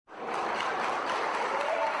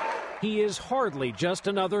He is hardly just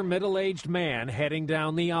another middle-aged man heading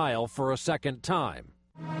down the aisle for a second time.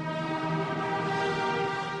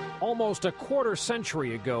 Almost a quarter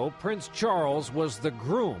century ago, Prince Charles was the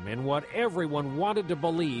groom in what everyone wanted to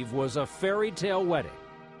believe was a fairy tale wedding.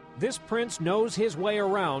 This prince knows his way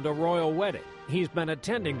around a royal wedding. He's been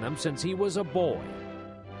attending them since he was a boy.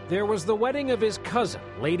 There was the wedding of his cousin,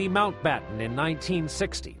 Lady Mountbatten, in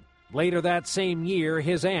 1960. Later that same year,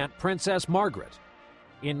 his aunt, Princess Margaret.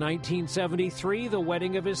 In 1973, the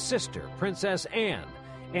wedding of his sister, Princess Anne,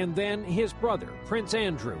 and then his brother, Prince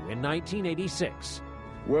Andrew, in 1986.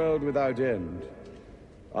 World without end.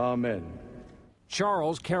 Amen.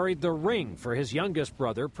 Charles carried the ring for his youngest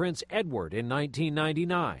brother, Prince Edward, in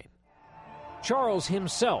 1999. Charles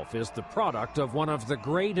himself is the product of one of the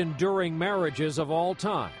great enduring marriages of all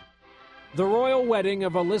time. The royal wedding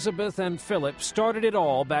of Elizabeth and Philip started it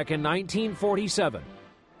all back in 1947.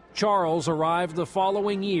 Charles arrived the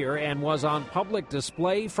following year and was on public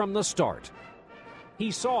display from the start.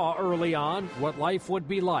 He saw early on what life would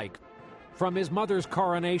be like, from his mother's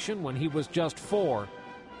coronation when he was just 4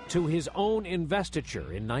 to his own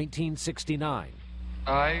investiture in 1969.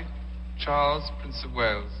 I, Charles, Prince of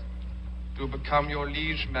Wales, do become your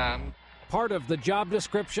liege man. Part of the job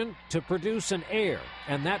description, to produce an heir,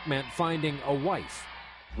 and that meant finding a wife.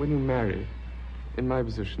 When you marry, in my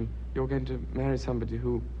position, you're going to marry somebody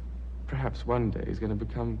who perhaps one day is going to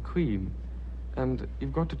become queen. And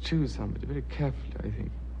you've got to choose somebody very carefully, I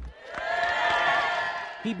think.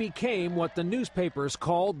 He became what the newspapers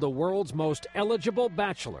called the world's most eligible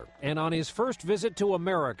bachelor, and on his first visit to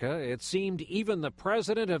America, it seemed even the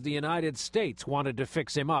President of the United States wanted to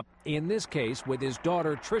fix him up, in this case with his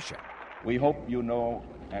daughter Tricia. We hope you know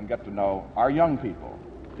and get to know our young people,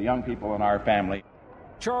 the young people in our family.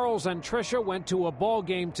 Charles and Tricia went to a ball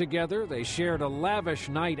game together. They shared a lavish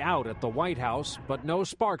night out at the White House, but no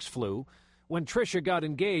sparks flew. When Tricia got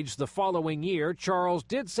engaged the following year, Charles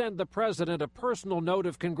did send the president a personal note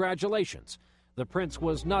of congratulations. The prince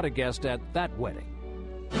was not a guest at that wedding.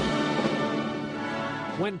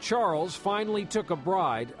 When Charles finally took a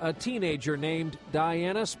bride, a teenager named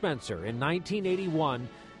Diana Spencer, in 1981,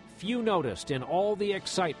 few noticed in all the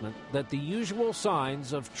excitement that the usual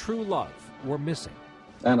signs of true love were missing.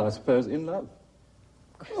 And I suppose in love.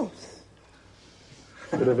 Of course.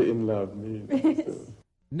 Whatever in love means.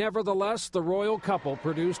 Nevertheless, the royal couple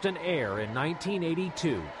produced an heir in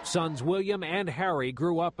 1982. Sons William and Harry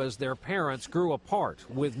grew up as their parents grew apart,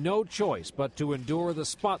 with no choice but to endure the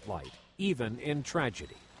spotlight, even in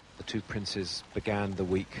tragedy. The two princes began the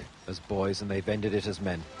week as boys, and they've ended it as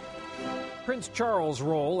men. Prince Charles'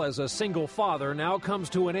 role as a single father now comes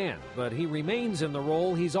to an end, but he remains in the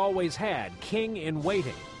role he's always had, king in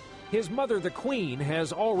waiting. His mother, the Queen,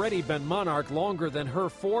 has already been monarch longer than her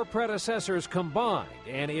 4 predecessors combined,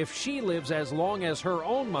 and if she lives as long as her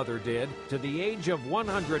own mother did, to the age of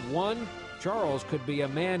 101, Charles could be a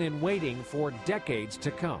man in waiting for decades to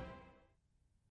come.